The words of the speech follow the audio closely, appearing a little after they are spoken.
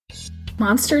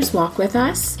Monsters Walk With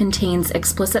Us contains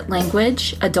explicit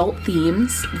language, adult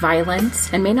themes,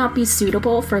 violence, and may not be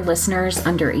suitable for listeners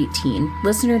under 18.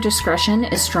 Listener discretion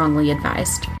is strongly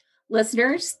advised.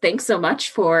 Listeners, thanks so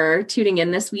much for tuning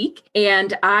in this week.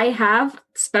 And I have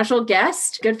special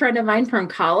guest, good friend of mine from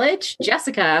college,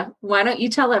 Jessica. Why don't you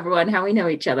tell everyone how we know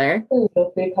each other?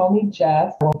 They call me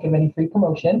Jess. I won't give any free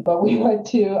promotion, but we went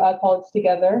to college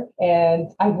together. And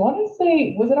I want to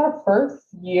say, was it our first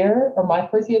year or my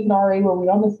first year as an RA? Were we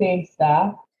on the same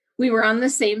staff? We were on the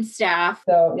same staff.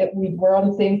 So we were on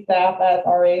the same staff as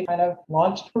RA, kind of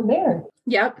launched from there.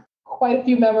 Yep. Quite a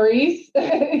few memories.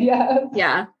 Yes.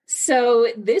 Yeah. So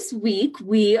this week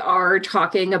we are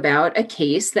talking about a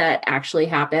case that actually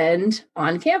happened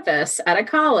on campus at a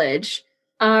college.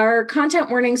 Our content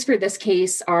warnings for this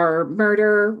case are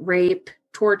murder, rape,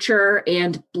 torture,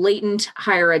 and blatant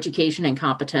higher education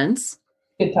incompetence.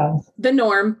 Good times. The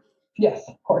norm. Yes,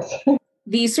 of course.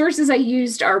 The sources I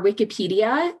used are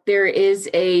Wikipedia. There is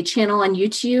a channel on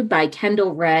YouTube by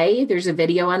Kendall Ray. There's a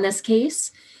video on this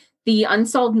case. The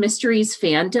Unsolved Mysteries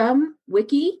Fandom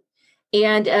Wiki,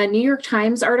 and a New York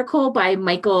Times article by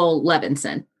Michael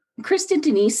Levinson. Kristin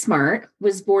Denise Smart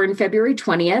was born February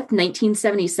 20th,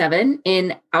 1977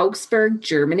 in Augsburg,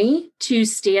 Germany, to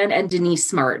Stan and Denise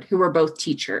Smart, who were both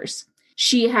teachers.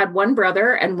 She had one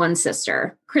brother and one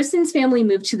sister. Kristin's family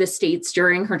moved to the States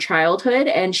during her childhood,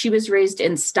 and she was raised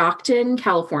in Stockton,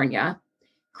 California.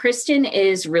 Kristin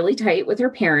is really tight with her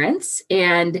parents,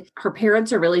 and her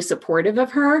parents are really supportive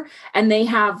of her, and they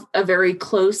have a very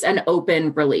close and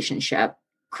open relationship.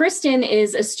 Kristin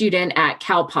is a student at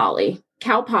Cal Poly.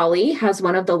 Cal Poly has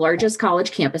one of the largest college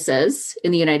campuses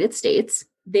in the United States.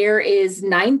 There is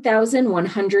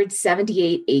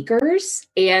 9,178 acres,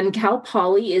 and Cal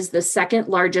Poly is the second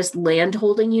largest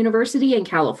landholding university in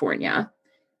California.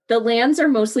 The lands are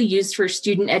mostly used for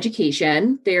student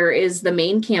education. There is the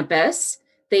main campus.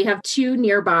 They have 2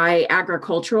 nearby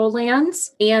agricultural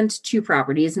lands and 2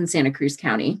 properties in Santa Cruz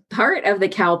County. Part of the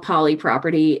Cal Poly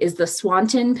property is the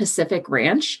Swanton Pacific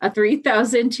Ranch, a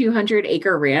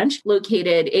 3,200-acre ranch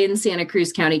located in Santa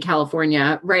Cruz County,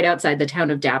 California, right outside the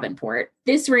town of Davenport.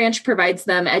 This ranch provides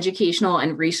them educational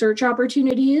and research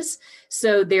opportunities.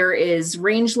 So there is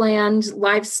rangeland,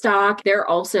 livestock. There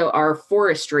also are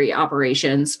forestry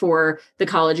operations for the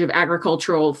College of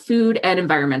Agricultural, Food, and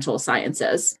Environmental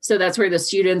Sciences. So that's where the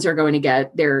students are going to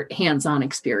get their hands-on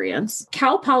experience.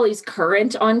 Cal Poly's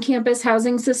current on-campus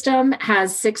housing system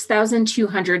has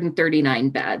 6,239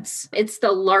 beds. It's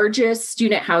the largest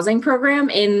student housing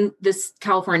program in this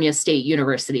California State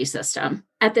University system.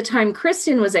 At the time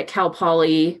Kristin was at Cal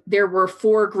Poly, there were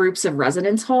 4 groups of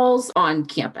residence halls on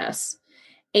campus.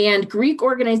 And Greek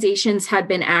organizations had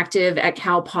been active at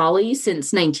Cal Poly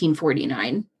since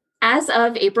 1949. As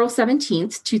of April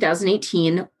 17th,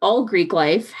 2018, all Greek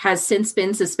life has since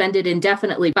been suspended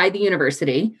indefinitely by the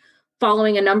university,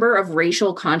 following a number of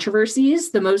racial controversies,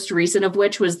 the most recent of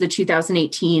which was the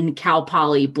 2018 Cal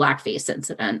Poly blackface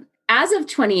incident. As of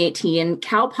 2018,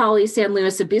 Cal Poly San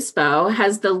Luis Obispo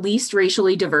has the least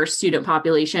racially diverse student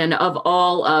population of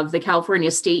all of the California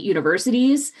state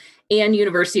universities and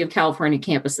University of California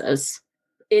campuses.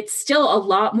 It's still a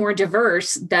lot more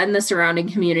diverse than the surrounding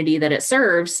community that it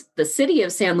serves. The city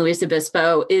of San Luis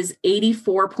Obispo is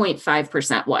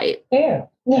 84.5% white. Yeah.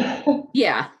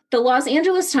 Yeah. The Los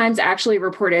Angeles Times actually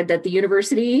reported that the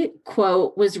university,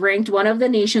 quote, was ranked one of the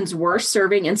nation's worst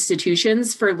serving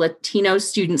institutions for Latino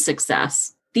student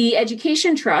success. The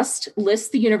Education Trust lists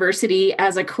the university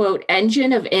as a, quote,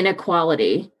 engine of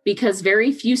inequality because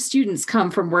very few students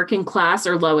come from working class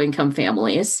or low-income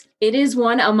families. It is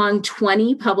one among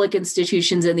 20 public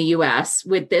institutions in the U.S.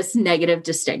 with this negative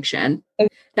distinction.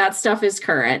 That stuff is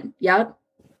current. Yep.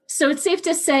 So it's safe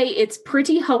to say it's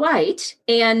pretty white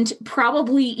and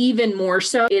probably even more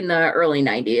so in the early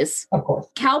 90s. Of course.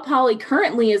 Cal Poly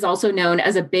currently is also known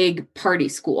as a big party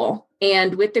school.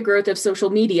 And with the growth of social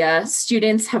media,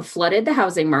 students have flooded the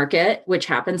housing market, which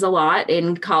happens a lot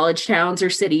in college towns or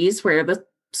cities where the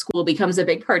school becomes a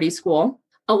big party school.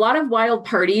 A lot of wild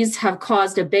parties have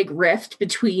caused a big rift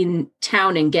between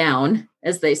town and gown,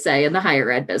 as they say in the higher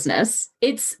ed business.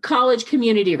 It's college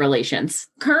community relations.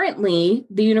 Currently,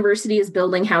 the university is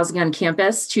building housing on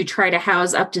campus to try to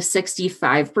house up to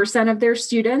 65% of their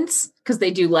students, because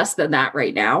they do less than that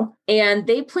right now. And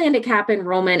they plan to cap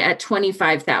enrollment at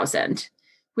 25,000,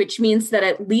 which means that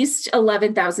at least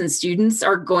 11,000 students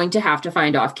are going to have to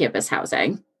find off-campus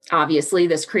housing. Obviously,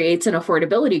 this creates an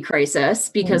affordability crisis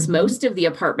because most of the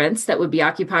apartments that would be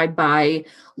occupied by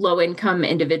low-income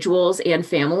individuals and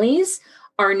families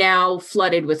are now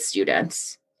flooded with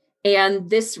students. And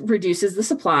this reduces the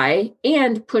supply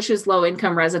and pushes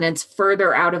low-income residents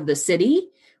further out of the city,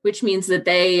 which means that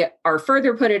they are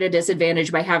further put at a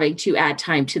disadvantage by having to add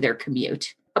time to their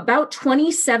commute. About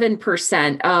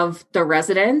 27% of the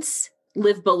residents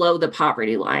live below the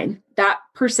poverty line. That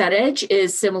percentage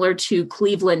is similar to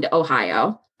Cleveland,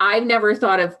 Ohio. I've never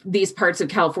thought of these parts of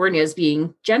California as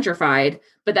being gentrified,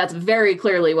 but that's very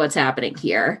clearly what's happening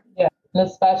here. Yeah, and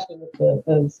especially with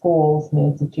the schools and the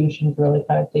institutions really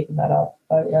kind of taking that up.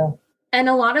 But yeah. And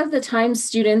a lot of the time,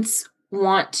 students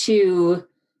want to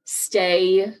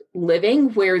stay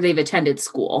living where they've attended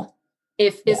school.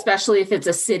 Especially if it's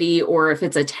a city or if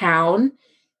it's a town,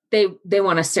 they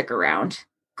want to stick around.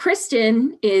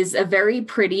 Kristin is a very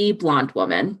pretty blonde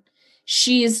woman.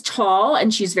 She's tall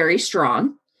and she's very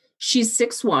strong. She's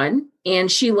 6'1",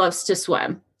 and she loves to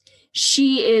swim.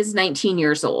 She is 19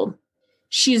 years old.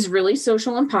 She's really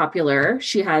social and popular.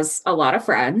 She has a lot of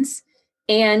friends,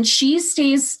 and she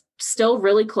stays still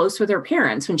really close with her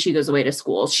parents when she goes away to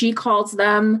school. She calls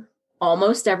them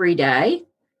almost every day,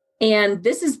 and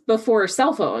this is before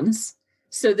cell phones.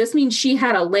 So this means she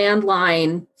had a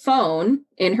landline phone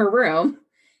in her room,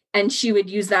 and she would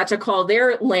use that to call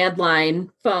their landline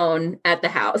phone at the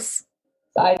house.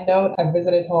 Side note, I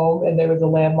visited home and there was a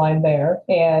landline there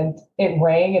and it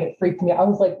rang and it freaked me out. I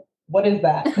was like, what is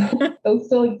that? Those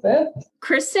still exist?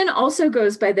 Kristin also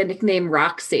goes by the nickname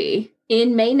Roxy.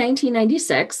 In May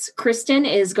 1996, Kristin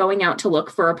is going out to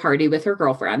look for a party with her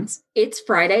girlfriends. It's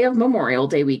Friday of Memorial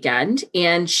Day weekend,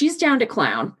 and she's down to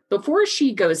clown. Before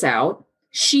she goes out,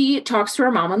 she talks to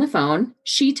her mom on the phone.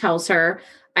 She tells her,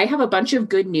 I have a bunch of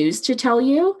good news to tell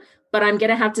you, but I'm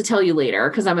going to have to tell you later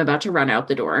because I'm about to run out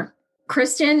the door.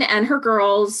 Kristin and her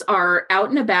girls are out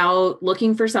and about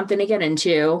looking for something to get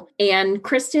into, and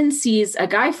Kristin sees a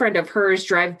guy friend of hers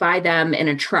drive by them in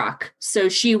a truck, so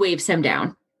she waves him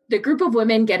down. The group of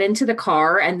women get into the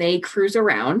car and they cruise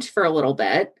around for a little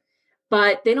bit,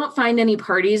 but they don't find any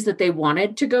parties that they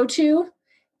wanted to go to,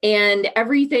 and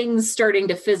everything's starting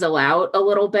to fizzle out a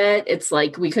little bit. It's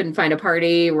like, we couldn't find a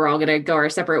party. We're all going to go our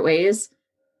separate ways.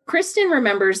 Kristin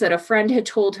remembers that a friend had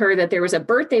told her that there was a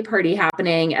birthday party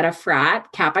happening at a frat,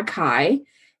 Kappa Chi,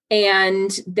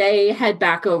 and they head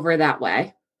back over that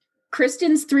way.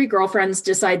 Kristin's 3 girlfriends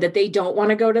decide that they don't want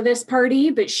to go to this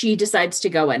party, but she decides to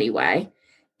go anyway.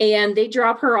 And they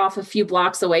drop her off a few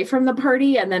blocks away from the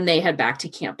party, and then they head back to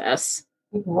campus.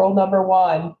 Rule number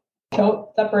 1, don't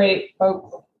separate,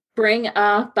 folks. Bring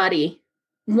a buddy.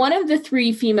 One of the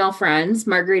 3 female friends,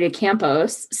 Margarita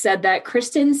Campos, said that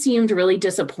Kristin seemed really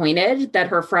disappointed that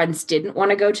her friends didn't want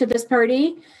to go to this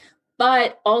party,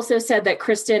 but also said that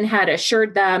Kristin had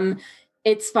assured them,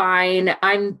 it's fine.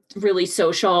 I'm really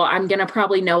social. I'm going to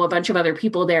probably know a bunch of other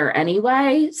people there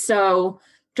anyway, so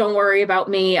don't worry about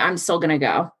me. I'm still going to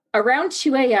go. Around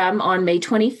 2 a.m. on May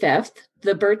 25th,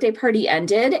 the birthday party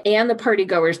ended and the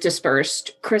partygoers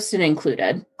dispersed, Kristin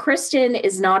included. Kristin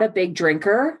is not a big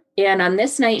drinker, and on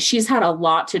this night, she's had a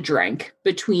lot to drink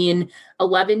between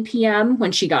 11 p.m.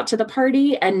 when she got to the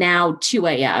party and now 2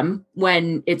 a.m.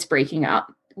 when it's breaking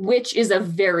up, which is a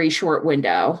very short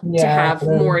window to have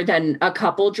more than a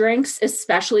couple drinks,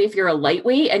 especially if you're a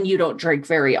lightweight and you don't drink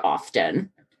very often.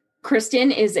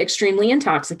 Kristin is extremely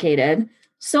intoxicated,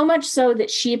 so much so that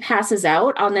she passes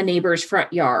out on the neighbor's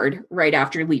front yard right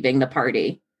after leaving the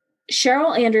party.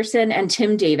 Cheryl Anderson and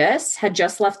Tim Davis had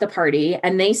just left the party,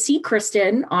 and they see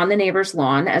Kristin on the neighbor's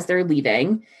lawn as they're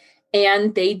leaving,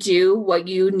 and they do what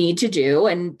you need to do,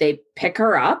 and they pick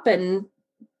her up and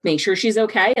make sure she's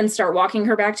okay and start walking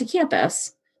her back to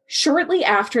campus. Shortly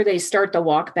after they start the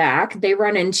walk back, they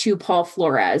run into Paul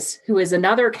Flores, who is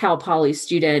another Cal Poly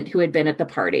student who had been at the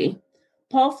party.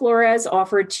 Paul Flores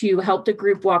offered to help the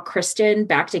group walk Kristin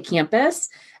back to campus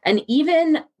and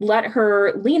even let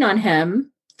her lean on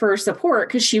him for support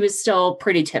because she was still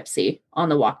pretty tipsy on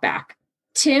the walk back.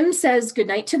 Tim says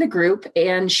goodnight to the group,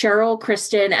 and Cheryl,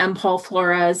 Kristin, and Paul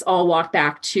Flores all walk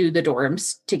back to the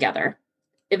dorms together.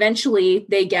 Eventually,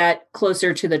 they get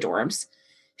closer to the dorms.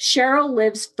 Cheryl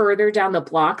lives further down the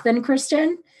block than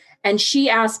Kristin, and she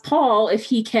asks Paul if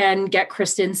he can get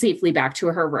Kristin safely back to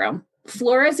her room.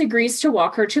 Flores agrees to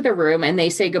walk her to the room, and they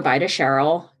say goodbye to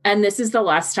Cheryl, and this is the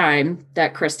last time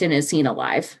that Kristin is seen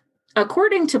alive.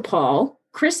 According to Paul,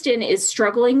 Kristin is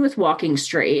struggling with walking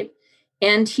straight,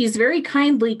 and he's very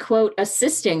kindly, quote,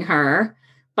 assisting her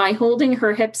by holding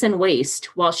her hips and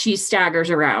waist while she staggers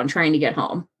around trying to get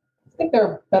home. I think there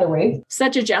are better ways.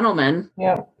 Such a gentleman.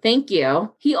 Yeah. Thank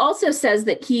you. He also says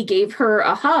that he gave her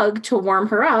a hug to warm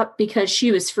her up because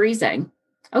she was freezing.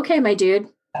 Okay, my dude.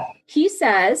 He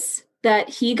says that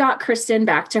he got Kristin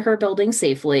back to her building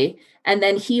safely, and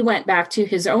then he went back to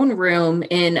his own room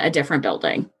in a different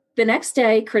building. The next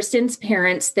day, Kristin's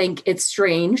parents think it's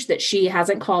strange that she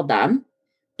hasn't called them,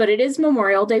 but it is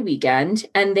Memorial Day weekend,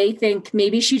 and they think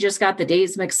maybe she just got the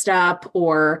days mixed up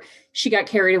or she got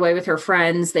carried away with her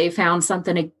friends. They found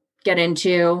something to get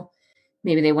into.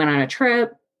 Maybe they went on a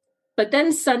trip. But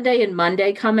then Sunday and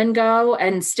Monday come and go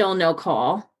and still no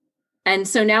call. And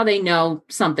so now they know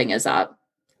something is up.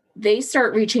 They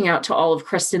start reaching out to all of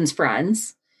Kristin's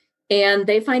friends, and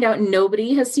they find out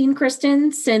nobody has seen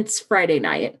Kristin since Friday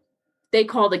night. They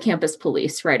call the campus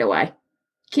police right away.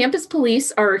 Campus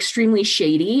police are extremely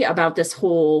shady about this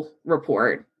whole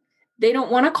report. They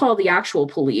don't want to call the actual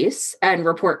police and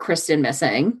report Kristin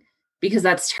missing because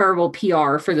that's terrible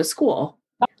PR for the school.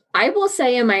 I will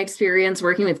say, in my experience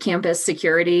working with campus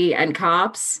security and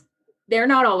cops, they're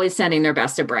not always sending their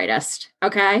best and brightest,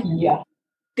 okay? Yeah.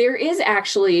 There is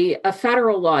actually a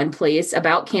federal law in place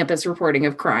about campus reporting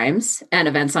of crimes and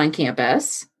events on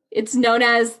campus. It's known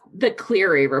as the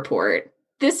Cleary Report.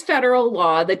 This federal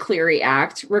law, the Cleary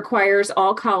Act, requires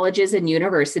all colleges and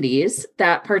universities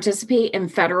that participate in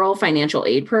federal financial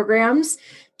aid programs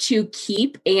to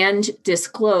keep and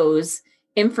disclose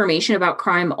information about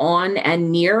crime on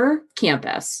and near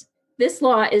campus. This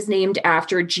law is named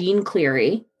after Jeanne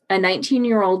Cleary, a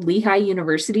 19-year-old Lehigh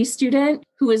University student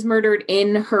who was murdered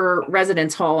in her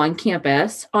residence hall on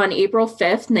campus on April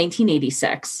 5th,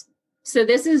 1986. So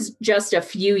this is just a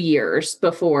few years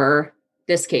before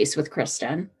this case with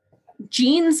Kristin.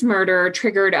 Jeanne's murder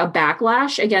triggered a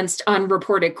backlash against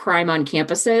unreported crime on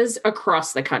campuses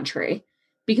across the country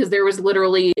because there was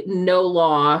literally no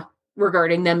law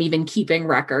regarding them even keeping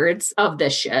records of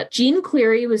this shit. Jeanne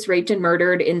Cleary was raped and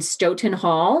murdered in Stoughton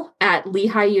Hall at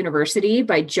Lehigh University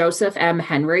by Joseph M.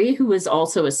 Henry, who was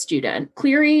also a student.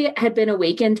 Cleary had been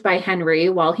awakened by Henry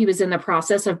while he was in the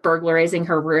process of burglarizing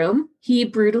her room. He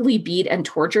brutally beat and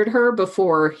tortured her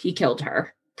before he killed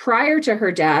her. Prior to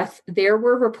her death, there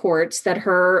were reports that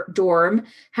her dorm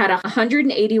had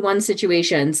 181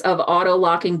 situations of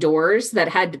auto-locking doors that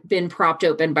had been propped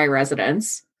open by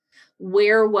residents.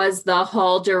 Where was the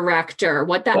hall director?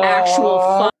 What the actual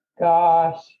fuck?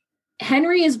 Gosh.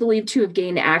 Henry is believed to have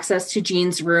gained access to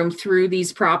Jeanne's room through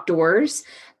these prop doors,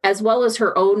 as well as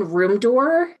her own room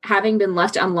door, having been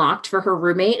left unlocked for her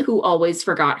roommate, who always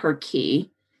forgot her key.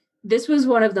 This was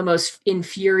one of the most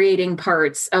infuriating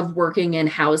parts of working in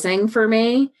housing for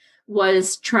me,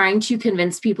 was trying to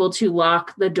convince people to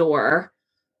lock the door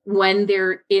when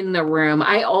they're in the room.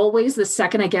 I always, the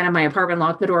second I get in my apartment,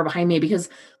 lock the door behind me because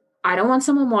I don't want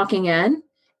someone walking in.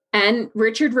 And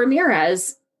Richard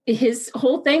Ramirez, his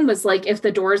whole thing was like, if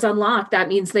the door is unlocked, that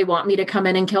means they want me to come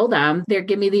in and kill them. They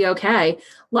give me the okay.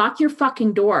 Lock your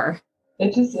fucking door.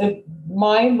 It's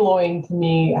mind-blowing to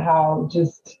me how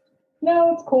just,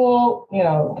 no, it's cool,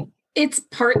 It's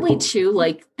partly too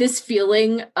like this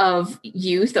feeling of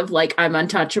youth of like, I'm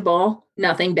untouchable.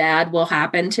 Nothing bad will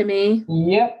happen to me.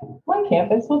 Yep. My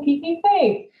campus will keep me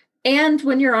safe. And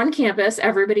when you're on campus,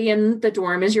 everybody in the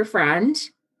dorm is your friend.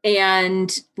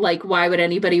 And like, why would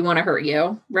anybody want to hurt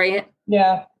you? Right?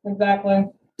 Yeah, exactly.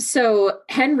 So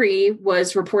Henry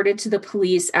was reported to the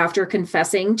police after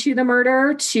confessing to the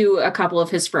murder to a couple of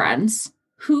his friends.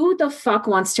 Who the fuck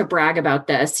wants to brag about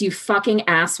this? You fucking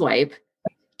asswipe.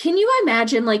 Can you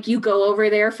imagine like you go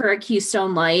over there for a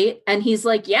Keystone Light and he's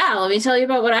like, yeah, let me tell you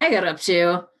about what I got up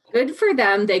to. Good for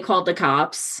them. They called the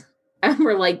cops. And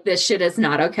we're like, this shit is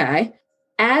not okay.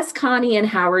 As Connie and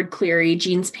Howard Cleary,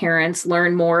 Jeanne's parents,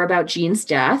 learn more about Jeanne's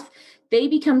death, they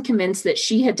become convinced that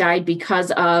she had died because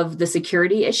of the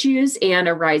security issues and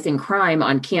a rising crime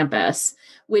on campus,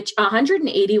 which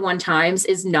 181 times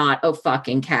is not a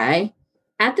fucking K.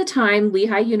 At the time,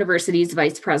 Lehigh University's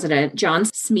vice president, John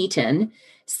Smeaton,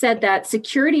 said that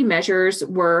security measures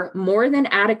were more than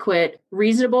adequate,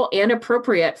 reasonable, and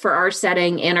appropriate for our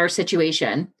setting and our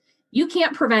situation. You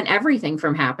can't prevent everything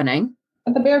from happening.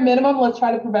 At the bare minimum, let's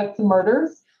try to prevent some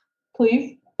murders,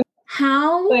 please.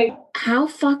 How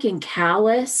fucking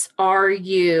callous are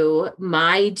you,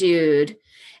 my dude?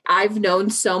 I've known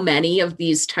so many of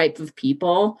these type of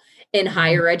people in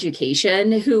higher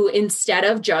education who, instead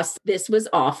of just, this was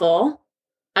awful,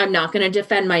 I'm not going to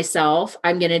defend myself,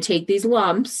 I'm going to take these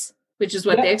lumps, which is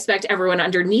what they expect everyone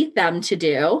underneath them to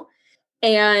do.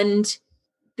 And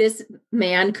this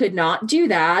man could not do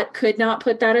that, could not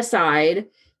put that aside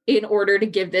in order to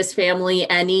give this family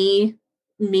any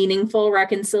meaningful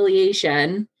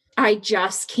reconciliation. I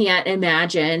just can't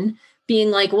imagine being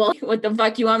like, well, what the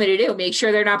fuck you want me to do? Make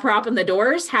sure they're not propping the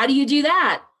doors? How do you do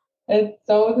that? It's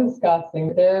so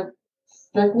disgusting. They're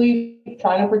strictly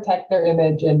trying to protect their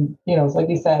image. And, it's like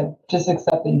you said, just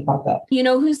accept that you fucked up. You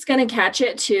know who's going to catch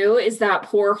it too is that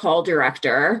poor hall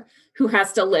director who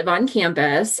has to live on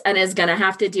campus and is going to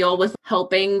have to deal with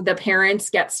helping the parents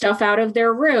get stuff out of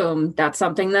their room. That's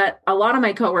something that a lot of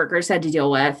my coworkers had to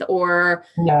deal with. Or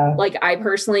like I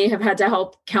personally have had to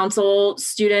help counsel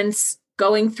students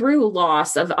going through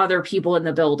loss of other people in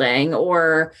the building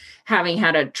or having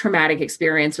had a traumatic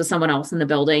experience with someone else in the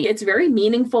building. It's very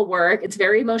meaningful work. It's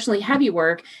very emotionally heavy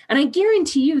work. And I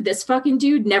guarantee you this fucking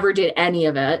dude never did any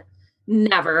of it.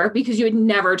 Never, because you would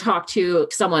never talk to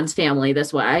someone's family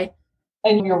this way.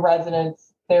 And your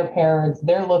residents, their parents,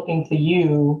 they're looking to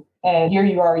you. And here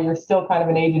you are, you're still kind of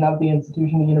an agent of the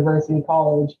institution, the university,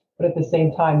 college. But at the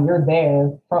same time, you're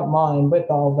there front line with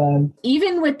all of them.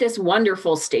 Even with this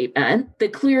wonderful statement, the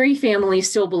Cleary family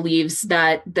still believes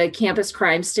that the campus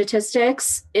crime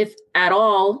statistics, if at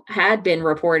all had been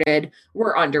reported,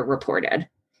 were underreported.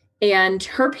 And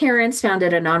her parents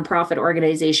founded a nonprofit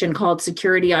organization called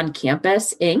Security on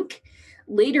Campus, Inc.,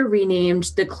 later renamed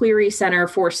the Cleary Center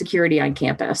for Security on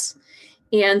Campus.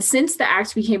 And since the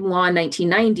act became law in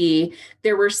 1990,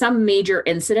 there were some major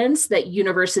incidents that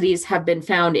universities have been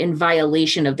found in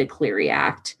violation of the Cleary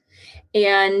Act.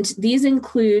 And these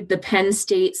include the Penn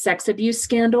State sex abuse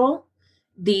scandal,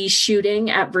 the shooting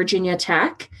at Virginia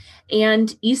Tech,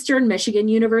 and Eastern Michigan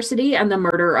University and the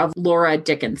murder of Laura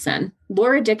Dickinson.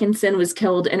 Laura Dickinson was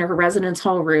killed in her residence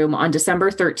hall room on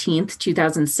December 13th,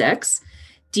 2006.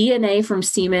 DNA from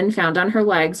semen found on her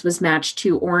legs was matched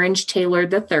to Orange Taylor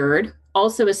III,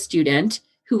 also a student,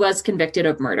 who was convicted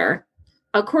of murder.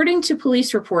 According to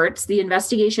police reports, the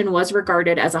investigation was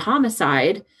regarded as a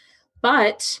homicide,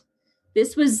 but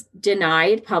this was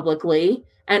denied publicly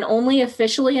and only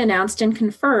officially announced and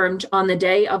confirmed on the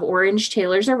day of Orange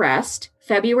Taylor's arrest,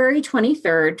 February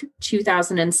 23rd,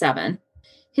 2007.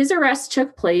 His arrest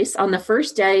took place on the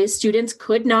first day students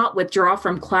could not withdraw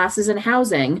from classes and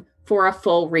housing for a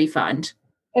full refund.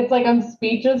 It's like I'm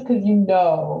speechless because you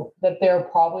know that there are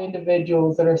probably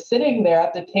individuals that are sitting there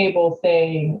at the table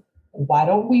saying, why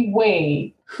don't we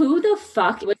wait? Who the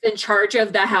fuck was in charge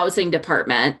of the housing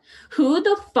department? Who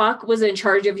the fuck was in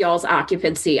charge of y'all's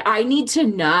occupancy? I need to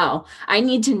know.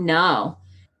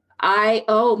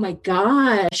 Oh my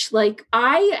gosh. Like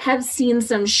I have seen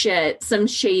some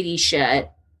shady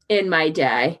shit in my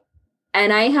day.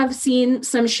 And I have seen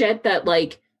some shit that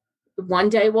like one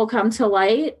day will come to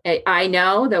light. I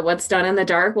know that what's done in the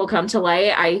dark will come to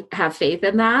light. I have faith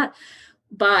in that.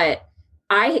 But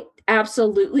I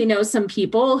absolutely know some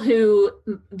people who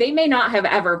they may not have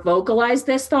ever vocalized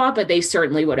this thought, but they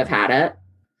certainly would have had it.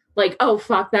 Like, oh,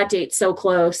 fuck, that date's so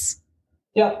close.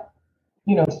 Yep.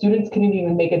 Students couldn't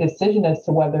even make a decision as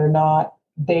to whether or not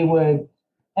they would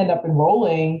end up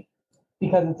enrolling,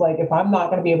 because it's like, if I'm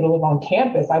not going to be able to live on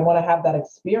campus, I want to have that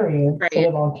experience to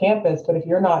live on campus. But if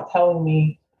you're not telling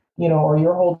me, or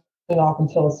you're holding off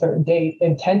until a certain date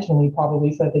intentionally,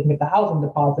 probably so that they can get the housing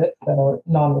deposits that are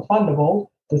non-refundable,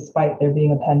 despite there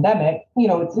being a pandemic,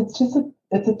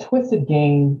 it's a twisted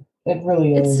game. It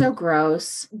really is. It's so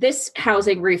gross. This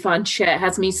housing refund shit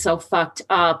has me so fucked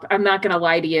up. I'm not going to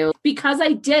lie to you. Because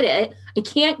I did it, I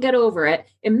can't get over it.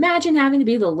 Imagine having to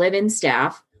be the live-in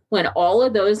staff when all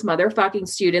of those motherfucking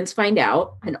students find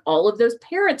out and all of those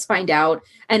parents find out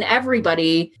and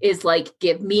everybody is like,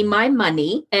 give me my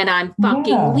money and I'm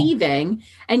fucking leaving.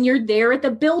 And you're there at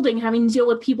the building having to deal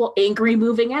with people angry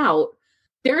moving out.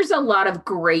 There's a lot of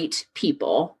great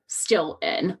people still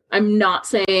in. I'm not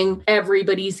saying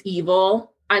everybody's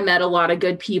evil. I met a lot of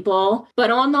good people,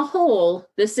 but on the whole,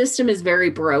 the system is very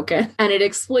broken and it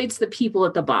exploits the people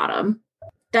at the bottom.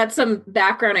 That's some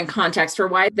background and context for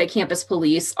why the campus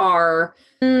police are,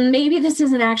 maybe this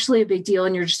isn't actually a big deal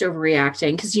and you're just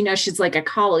overreacting because, she's like a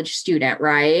college student,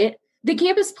 right? The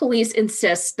campus police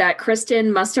insists that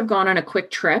Kristin must have gone on a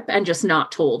quick trip and just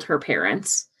not told her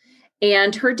parents.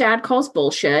 And her dad calls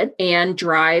bullshit and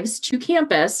drives to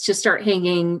campus to start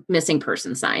hanging missing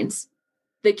person signs.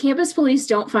 The campus police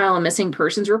don't file a missing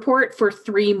persons report for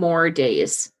 3 more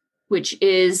days, which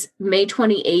is May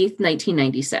 28th,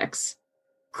 1996.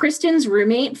 Kristin's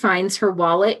roommate finds her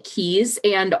wallet, keys,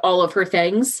 and all of her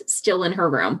things still in her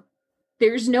room.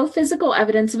 There's no physical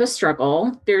evidence of a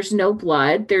struggle. There's no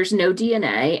blood. There's no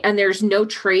DNA. And there's no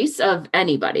trace of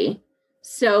anybody.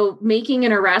 So making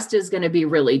an arrest is going to be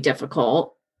really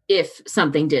difficult if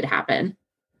something did happen.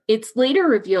 It's later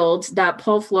revealed that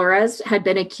Paul Flores had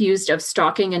been accused of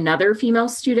stalking another female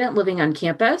student living on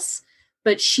campus,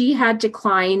 but she had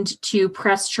declined to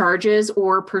press charges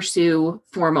or pursue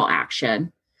formal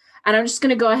action. And I'm just going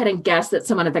to go ahead and guess that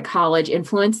someone at the college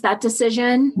influenced that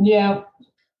decision. Yeah.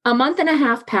 A month and a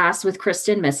half passed with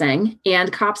Kristin missing,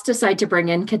 and cops decide to bring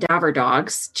in cadaver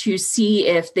dogs to see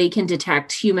if they can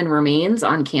detect human remains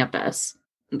on campus.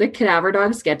 The cadaver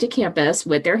dogs get to campus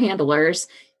with their handlers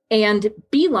and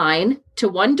beeline to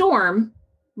one dorm,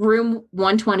 room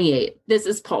 128. This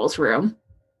is Paul's room.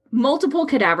 Multiple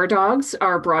cadaver dogs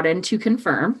are brought in to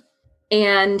confirm,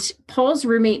 and Paul's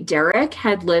roommate Derek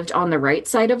had lived on the right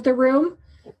side of the room.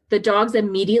 The dogs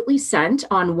immediately sent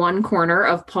on one corner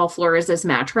of Paul Flores'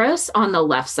 mattress on the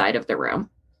left side of the room.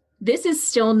 This is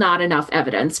still not enough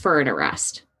evidence for an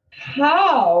arrest.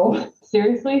 How?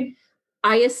 Seriously?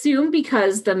 I assume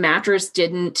because the mattress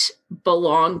didn't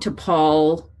belong to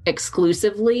Paul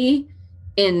exclusively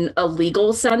in a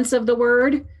legal sense of the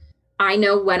word. I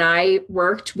know when I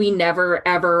worked, we never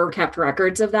ever kept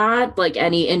records of that, like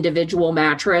any individual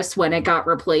mattress when it got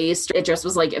replaced. It just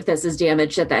was like, if this is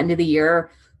damaged at the end of the year,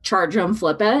 charge them,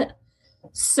 flip it.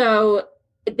 So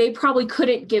they probably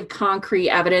couldn't give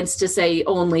concrete evidence to say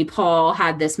only Paul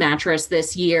had this mattress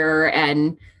this year,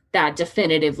 and that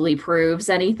definitively proves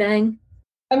anything.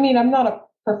 I mean, I'm not a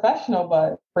professional,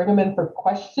 but bring them in for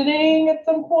questioning at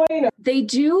some point. They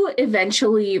do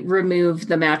eventually remove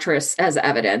the mattress as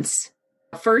evidence.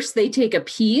 First, they take a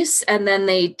piece and then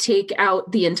they take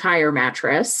out the entire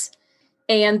mattress.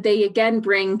 And they again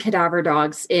bring cadaver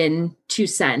dogs in to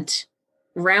scent.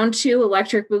 Round 2,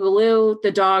 electric boogaloo,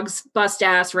 the dogs bust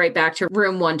ass right back to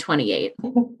room 128.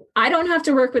 I don't have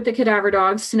to work with the cadaver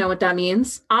dogs to know what that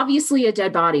means. Obviously, a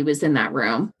dead body was in that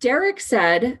room. Derek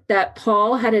said that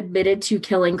Paul had admitted to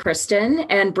killing Kristin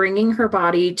and bringing her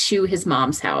body to his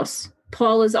mom's house.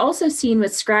 Paul is also seen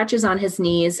with scratches on his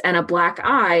knees and a black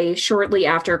eye shortly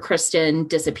after Kristin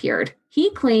disappeared.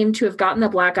 He claimed to have gotten the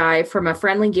black eye from a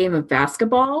friendly game of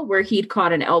basketball where he'd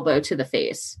caught an elbow to the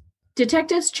face.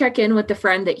 Detectives check in with the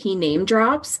friend that he name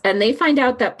drops, and they find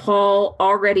out that Paul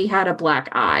already had a black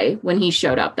eye when he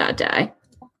showed up that day.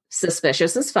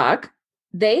 Suspicious as fuck.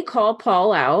 They call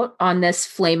Paul out on this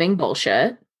flaming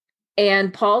bullshit.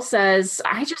 And Paul says,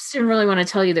 I just didn't really want to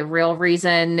tell you the real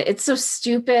reason. It's so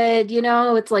stupid, you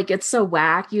know? It's like, it's so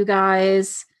whack, you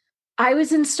guys. I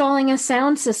was installing a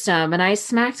sound system and I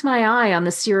smacked my eye on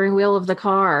the steering wheel of the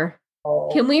car.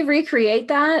 Can we recreate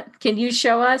that? Can you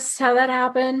show us how that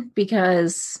happened?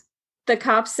 Because the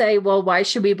cops say, well, why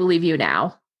should we believe you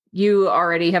now? You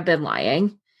already have been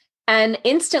lying. And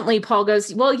instantly Paul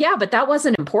goes, well, yeah, but that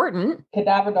wasn't important.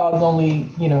 Cadaver dogs only,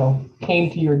 came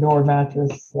to your door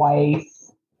mattress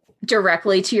twice.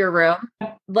 Directly to your room.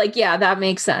 Like, yeah, that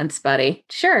makes sense, buddy.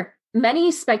 Sure.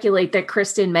 Many speculate that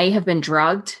Kristin may have been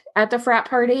drugged at the frat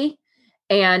party,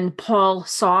 and Paul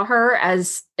saw her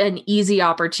as an easy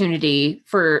opportunity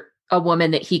for a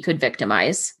woman that he could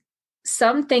victimize.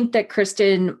 Some think that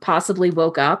Kristin possibly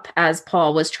woke up as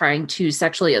Paul was trying to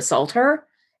sexually assault her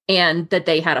and that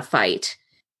they had a fight,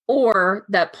 or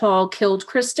that Paul killed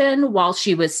Kristin while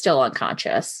she was still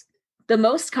unconscious. The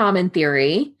most common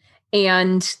theory,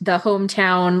 and the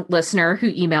hometown listener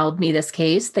who emailed me this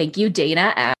case, thank you,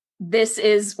 Dana, this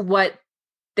is what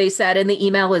they said in the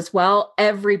email as well.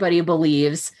 Everybody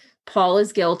believes Paul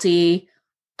is guilty.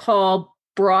 Paul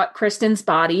brought Kristin's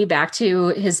body back to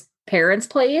his parents'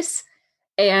 place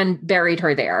and buried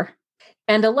her there.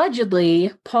 And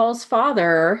allegedly, Paul's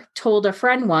father told a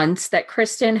friend once that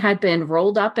Kristin had been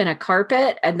rolled up in a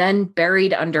carpet and then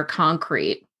buried under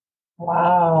concrete.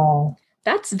 Wow.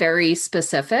 That's very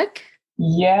specific.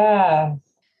 Yeah.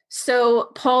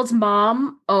 So Paul's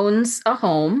mom owns a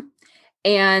home,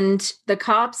 and the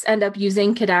cops end up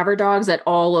using cadaver dogs at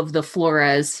all of the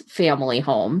Flores family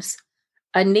homes.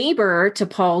 A neighbor to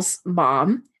Paul's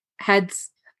mom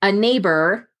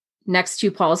next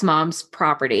to Paul's mom's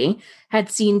property had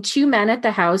seen 2 men at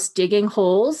the house digging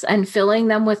holes and filling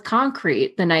them with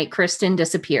concrete the night Kristin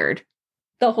disappeared.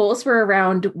 The holes were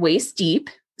around waist deep,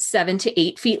 7 to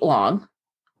 8 feet long.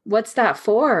 What's that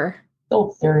for?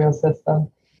 Old stereo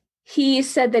system. He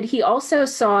said that he also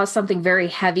saw something very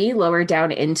heavy lower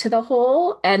down into the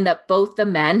hole and that both the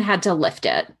men had to lift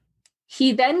it.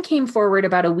 He then came forward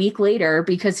about a week later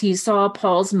because he saw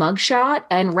Paul's mugshot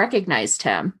and recognized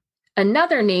him.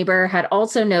 Another neighbor had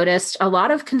also noticed a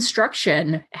lot of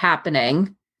construction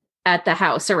happening at the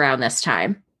house around this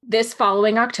time. This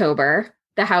following October,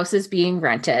 the house is being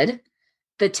rented.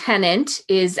 The tenant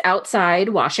is outside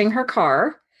washing her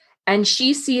car, and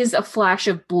she sees a flash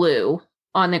of blue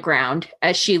on the ground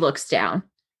as she looks down.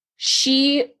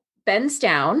 She bends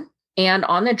down and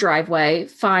on the driveway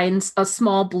finds a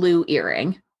small blue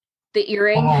earring. The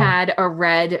earring had a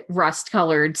red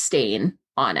rust-colored stain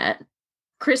on it.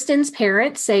 Kristin's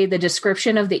parents say the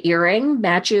description of the earring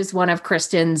matches one of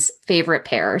Kristin's favorite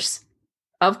pairs.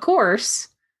 Of course,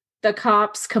 The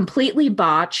cops completely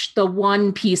botch the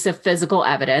one piece of physical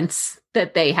evidence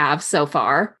that they have so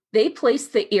far. They place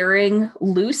the earring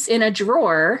loose in a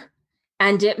drawer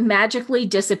and it magically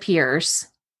disappears.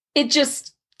 It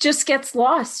just gets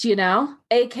lost, you know?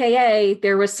 AKA,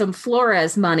 there was some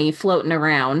Flores money floating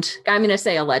around. I'm going to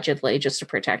say allegedly, just to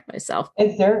protect myself.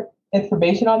 Is there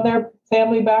information on their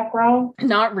family background?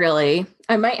 Not really.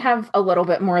 I might have a little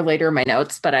bit more later in my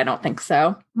notes, but I don't think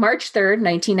so. March 3rd,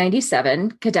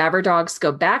 1997, cadaver dogs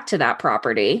go back to that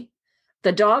property.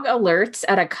 The dog alerts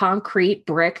at a concrete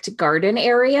bricked garden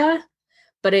area,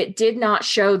 but it did not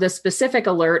show the specific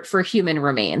alert for human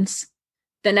remains.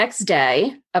 The next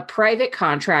day, a private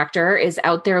contractor is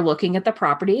out there looking at the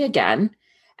property again,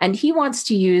 and he wants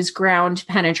to use ground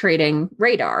penetrating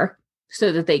radar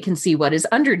so that they can see what is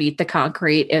underneath the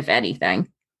concrete, if anything.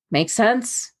 Makes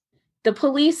sense? The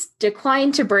police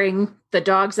declined to bring the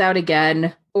dogs out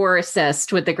again or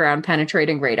assist with the ground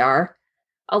penetrating radar,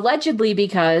 allegedly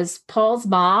because Paul's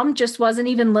mom just wasn't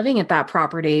even living at that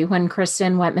property when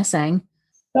Kristin went missing.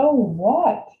 So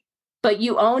what? But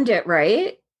you owned it,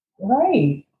 right?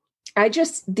 Right.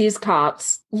 These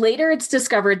cops, later it's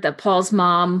discovered that Paul's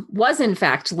mom was in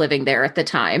fact living there at the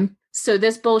time. So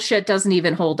this bullshit doesn't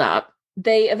even hold up.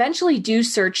 They eventually do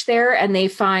search there and they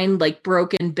find like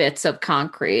broken bits of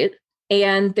concrete.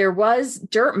 And there was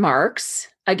dirt marks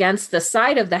against the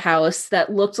side of the house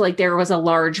that looked like there was a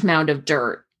large mound of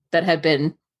dirt that had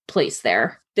been placed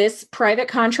there. This private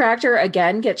contractor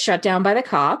again gets shut down by the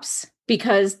cops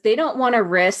because they don't want to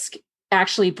risk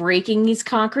actually breaking these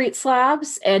concrete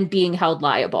slabs and being held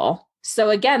liable. So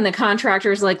again, the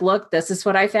contractor's like, look, this is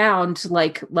what I found.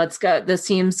 Like, let's go. This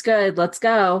seems good. Let's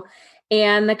go.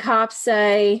 And the cops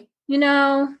say, you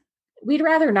know, we'd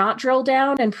rather not drill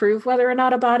down and prove whether or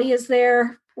not a body is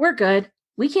there. We're good.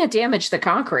 We can't damage the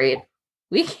concrete.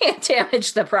 We can't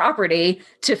damage the property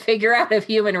to figure out if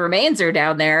human remains are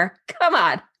down there. Come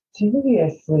on.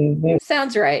 Seriously.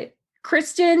 Sounds right.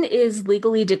 Kristin is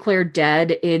legally declared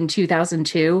dead in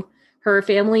 2002. Her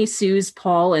family sues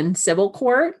Paul in civil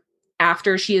court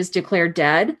after she is declared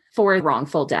dead for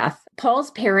wrongful death.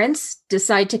 Paul's parents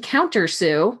decide to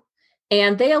countersue,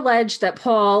 and they allege that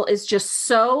Paul is just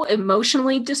so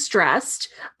emotionally distressed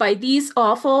by these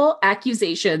awful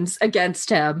accusations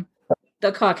against him.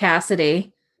 The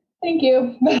caucasity. Thank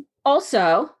you.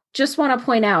 Also, just want to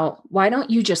point out, why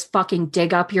don't you just fucking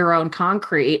dig up your own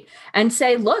concrete and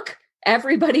say, look,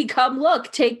 everybody come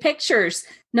look, take pictures.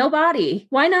 No body.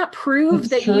 Why not prove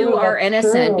that you are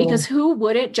innocent? Because who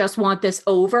wouldn't just want this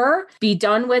over, be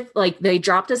done with, like, they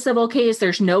dropped a civil case.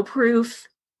 There's no proof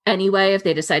anyway if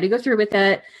they decide to go through with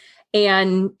it.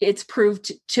 And it's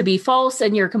proved to be false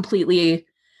and you're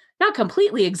not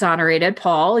completely exonerated,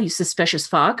 Paul, you suspicious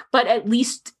fuck, but at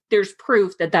least there's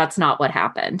proof that that's not what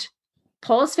happened.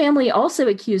 Paul's family also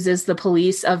accuses the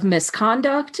police of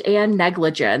misconduct and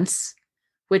negligence,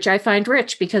 which I find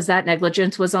rich because that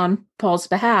negligence was on Paul's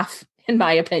behalf, in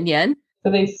my opinion.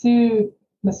 So they sued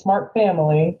the Smart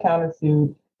family,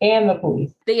 countersued, and the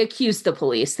police. They accuse the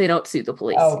police. They don't sue the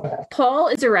police. Oh, okay. Paul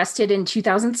is arrested in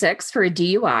 2006 for a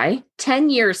DUI. 10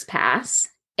 years pass.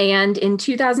 And in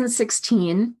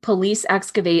 2016, police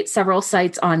excavate several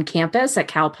sites on campus at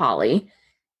Cal Poly.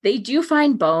 They do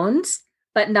find bones,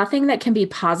 but nothing that can be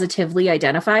positively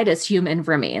identified as human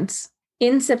remains.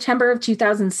 In September of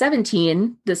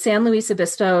 2017, the San Luis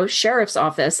Obispo Sheriff's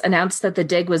Office announced that the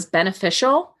dig was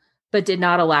beneficial, but did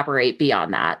not elaborate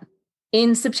beyond that.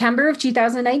 In September of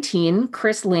 2019,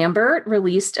 Chris Lambert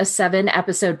released a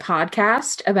 7-episode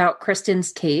podcast about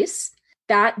Kristin's case.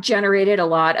 That generated a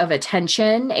lot of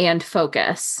attention and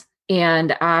focus,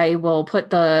 and I will put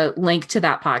the link to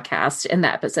that podcast in the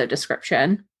episode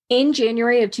description. In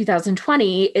January of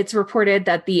 2020, it's reported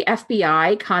that the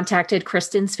FBI contacted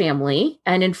Kristin's family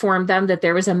and informed them that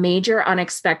there was a major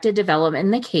unexpected development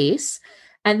in the case,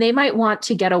 and they might want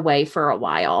to get away for a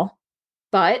while.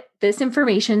 But this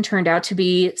information turned out to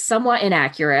be somewhat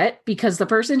inaccurate because the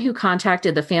person who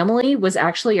contacted the family was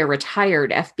actually a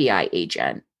retired FBI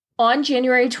agent. On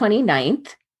January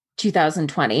 29th,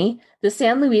 2020, the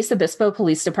San Luis Obispo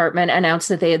Police Department announced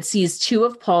that they had seized 2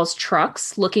 of Paul's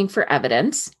trucks looking for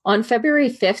evidence. On February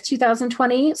 5th,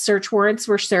 2020, search warrants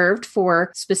were served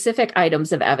for specific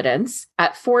items of evidence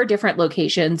at 4 different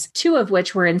locations, 2 of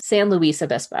which were in San Luis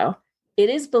Obispo. It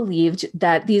is believed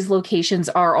that these locations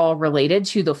are all related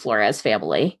to the Flores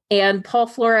family, and Paul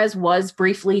Flores was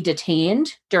briefly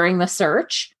detained during the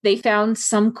search. They found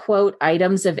some, quote,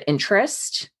 items of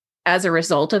interest as a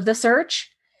result of the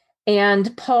search.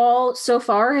 And Paul, so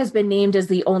far, has been named as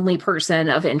the only person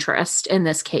of interest in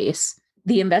this case.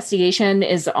 The investigation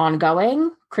is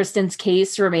ongoing. Kristin's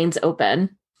case remains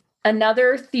open.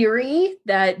 Another theory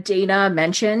that Dana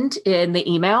mentioned in the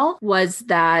email was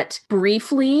that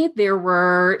briefly there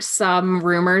were some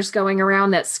rumors going around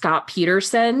that Scott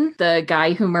Peterson, the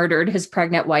guy who murdered his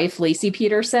pregnant wife, Lacey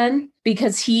Peterson,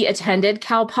 because he attended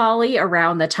Cal Poly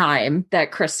around the time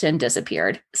that Kristin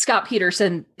disappeared. Scott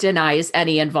Peterson denies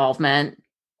any involvement.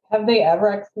 Have they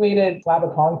ever excavated slab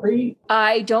of concrete?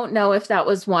 I don't know if that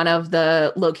was one of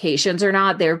the locations or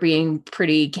not. They're being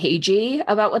pretty cagey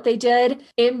about what they did.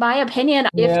 In my opinion,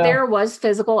 if there was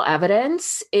physical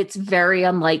evidence, it's very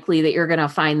unlikely that you're going to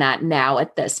find that now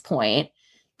at this point,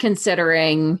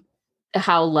 considering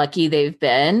how lucky they've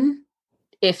been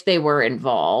if they were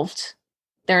involved.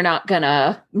 They're not going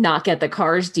to not get the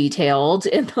cars detailed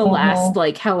in the last,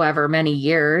 however many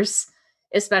years,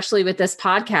 especially with this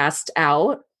podcast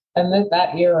out. And then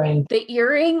that earring. The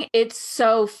earring, it's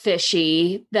so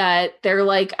fishy that they're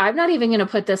like, I'm not even going to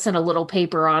put this in a little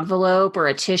paper envelope or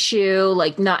a tissue.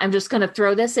 I'm just going to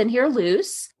throw this in here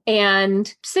loose.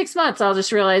 And 6 months, I'll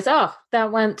just realize, oh,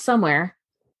 that went somewhere.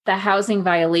 The housing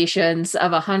violations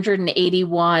of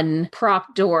 181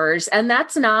 prop doors. And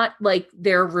that's not like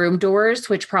their room doors,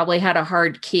 which probably had a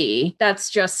hard key. That's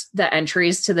just the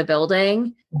entries to the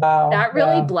building. Wow. That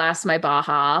really blasts my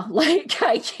baha.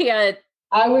 I can't.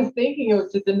 I was thinking it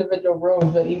was just individual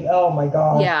rooms, but oh my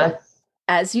God. Yeah.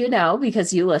 As you know,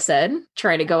 because you listen,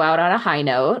 trying to go out on a high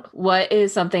note, what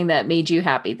is something that made you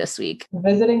happy this week?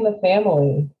 Visiting the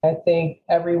family. I think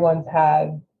everyone's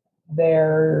had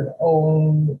their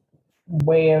own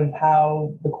way of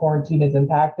how the quarantine has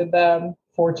impacted them.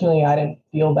 Fortunately, I didn't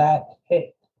feel that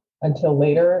hit until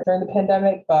later during the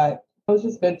pandemic, but it was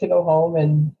just good to go home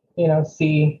and,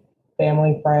 see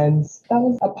family, friends. That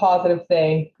was a positive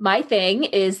thing. My thing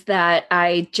is that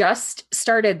I just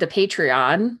started the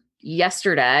Patreon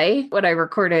yesterday when I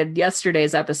recorded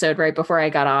yesterday's episode right before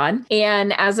I got on.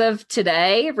 And as of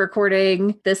today,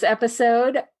 recording this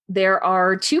episode, there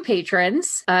are 2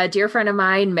 patrons, a dear friend of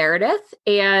mine, Meredith,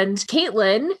 and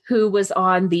Caitlin, who was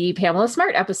on the Pamela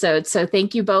Smart episode. So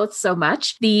thank you both so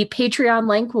much. The Patreon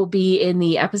link will be in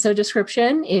the episode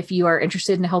description if you are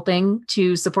interested in helping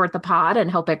to support the pod and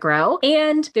help it grow.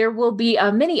 And there will be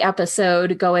a mini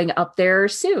episode going up there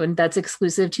soon that's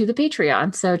exclusive to the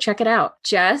Patreon. So check it out.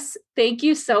 Jess, thank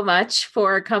you so much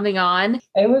for coming on.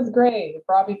 It was great. It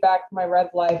brought me back to my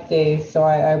Red Life days, so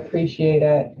I appreciate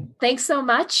it. Thanks so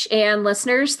much. And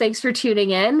listeners, thanks for tuning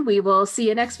in. We will see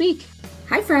you next week.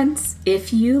 Hi, friends.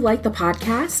 If you like the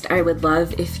podcast, I would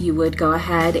love if you would go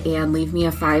ahead and leave me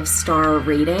a 5-star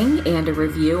rating and a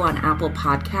review on Apple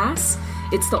Podcasts.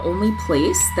 It's the only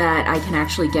place that I can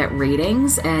actually get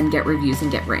ratings and get reviews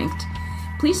and get ranked.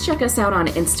 Please check us out on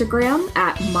Instagram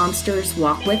at Monsters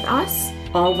Walk With Us.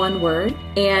 All one word.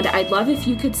 And I'd love if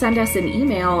you could send us an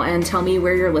email and tell me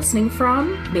where you're listening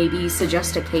from, maybe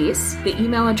suggest a case. The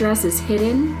email address is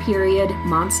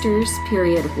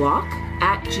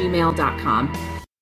hidden_monsters_walk@gmail.com.